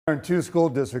Two school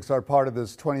districts are part of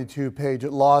this 22-page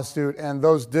lawsuit, and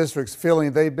those districts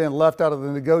feeling they've been left out of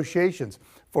the negotiations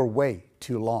for way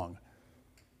too long.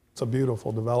 It's a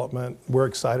beautiful development. We're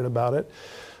excited about it.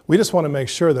 We just want to make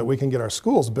sure that we can get our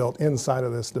schools built inside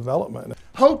of this development.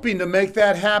 Hoping to make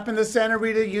that happen, the Santa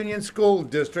Rita Union School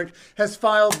District has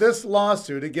filed this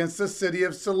lawsuit against the city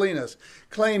of Salinas,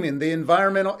 claiming the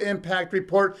environmental impact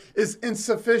report is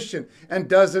insufficient and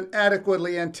doesn't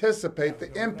adequately anticipate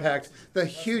the impact the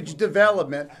huge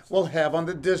development will have on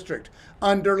the district.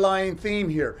 Underlying theme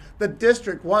here, the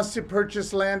district wants to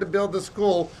purchase land to build the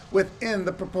school within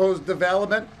the proposed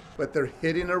development, but they're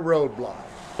hitting a roadblock.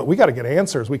 But we got to get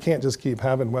answers. We can't just keep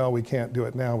having, well, we can't do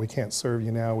it now, we can't serve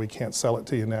you now, we can't sell it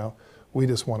to you now. We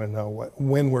just want to know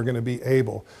when we're going to be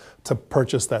able to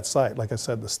purchase that site. Like I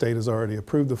said, the state has already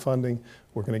approved the funding.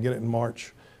 We're going to get it in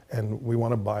March, and we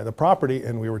want to buy the property,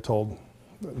 and we were told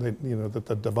that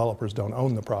the developers don't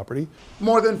own the property.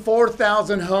 More than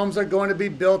 4,000 homes are going to be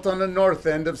built on the north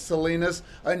end of Salinas.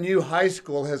 A new high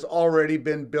school has already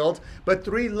been built, but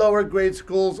 3 lower grade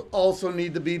schools also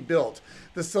need to be built.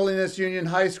 The Salinas Union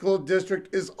High School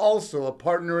District is also a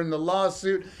partner in the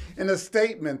lawsuit. In a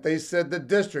statement, they said the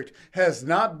district has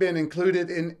not been included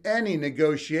in any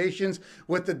negotiations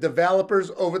with the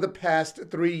developers over the past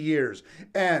 3 years,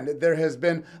 and there has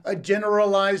been a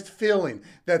generalized feeling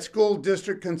that school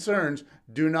district concerns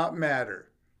do not matter.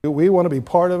 We want to be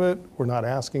part of it. We're not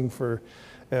asking for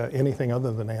anything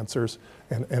other than answers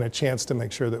and a chance to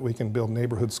make sure that we can build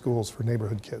neighborhood schools for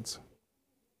neighborhood kids.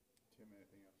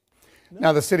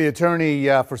 Now, the city attorney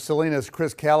for Salinas,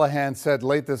 Chris Callahan, said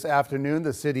late this afternoon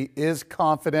the city is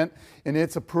confident in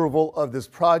its approval of this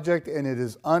project, and it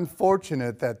is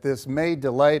unfortunate that this may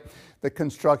delay the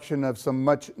construction of some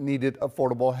much needed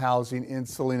affordable housing in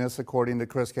Salinas, according to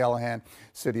Chris Callahan,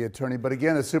 city attorney. But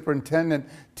again, the superintendent,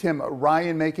 Tim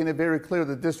Ryan, making it very clear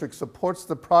the district supports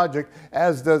the project,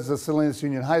 as does the Salinas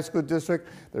Union High School District.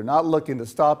 They're not looking to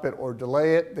stop it or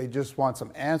delay it. They just want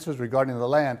some answers regarding the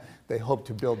land they hope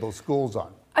to build those schools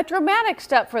on. A dramatic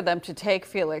step for them to take,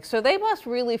 Felix. So they must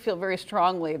really feel very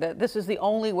strongly that this is the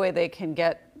only way they can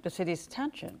get the city's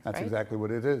attention. That's right? exactly what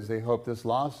it is. They hope this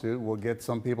lawsuit will get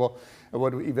some people.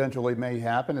 What eventually may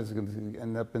happen is going to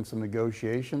end up in some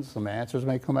negotiations. Some answers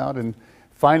may come out, and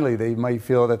finally they might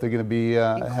feel that they're going to be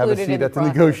have a seat at the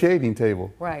negotiating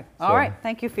table. Right. All right.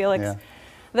 Thank you, Felix. Yeah.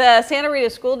 The Santa Rita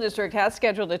School District has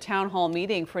scheduled a town hall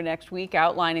meeting for next week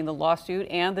outlining the lawsuit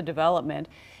and the development.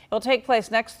 It'll take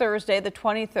place next Thursday, the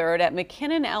 23rd, at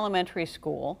McKinnon Elementary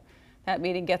School. That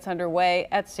meeting gets underway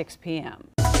at 6 p.m.